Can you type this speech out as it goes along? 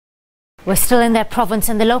We're still in that province,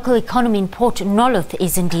 and the local economy in Port Nolloth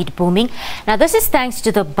is indeed booming. Now, this is thanks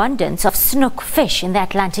to the abundance of snook fish in the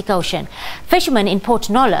Atlantic Ocean. Fishermen in Port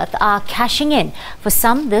Nolloth are cashing in. For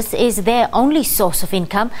some, this is their only source of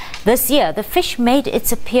income. This year, the fish made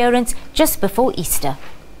its appearance just before Easter.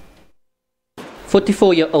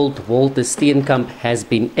 44-year-old Walter Steenkamp has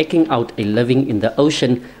been eking out a living in the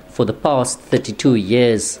ocean for the past 32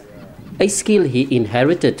 years. A skill he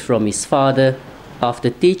inherited from his father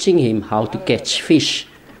after teaching him how to catch fish,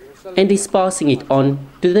 and is passing it on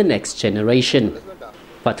to the next generation.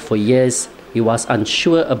 But for years, he was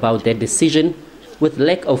unsure about their decision, with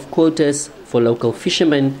lack of quotas for local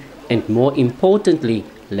fishermen and, more importantly,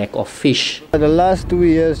 lack of fish. The last 2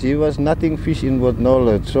 years, he was nothing fish in Port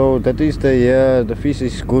Nolloth, so that is the year the fish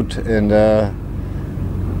is good, and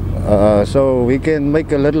so we can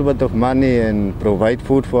make a little bit of money and provide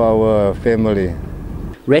food for our family.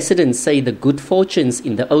 Residents say the good fortunes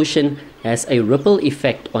in the ocean has a ripple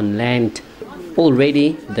effect on land.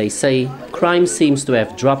 Already, they say, crime seems to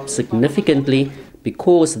have dropped significantly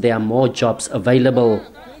because there are more jobs available.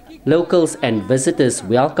 Locals and visitors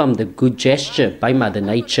welcome the good gesture by Mother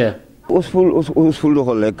Nature. Ons voel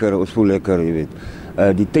nogal lekker, jy weet.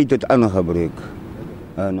 Die tyd het aangebreek.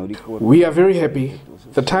 We are very happy.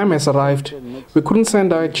 The time has arrived. We couldn't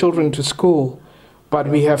send our children to school, but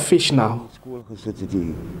we have fish now.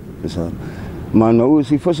 Maar nou is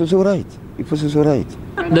die vis so right. Die vis is so right.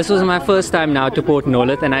 This was my first time now to Port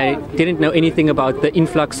Nolloth, and I didn't know anything about the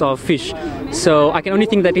influx of fish. So I can only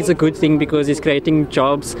think that it's a good thing because it's creating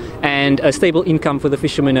jobs and a stable income for the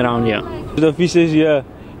fishermen around here. The fish is here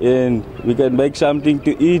and we can make something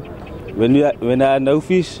to eat. When there are no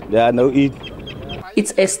fish, there are no eat.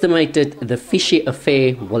 It's estimated the fishy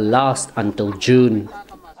affair will last until June.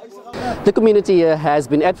 The community here has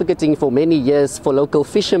been advocating for many years for local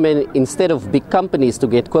fishermen instead of big companies to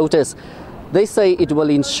get quotas. They say it will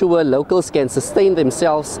ensure locals can sustain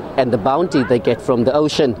themselves and the bounty they get from the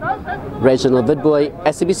ocean. Reginald Witboy,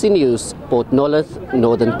 SABC News, Port Nolloth,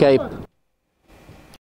 Northern Cape.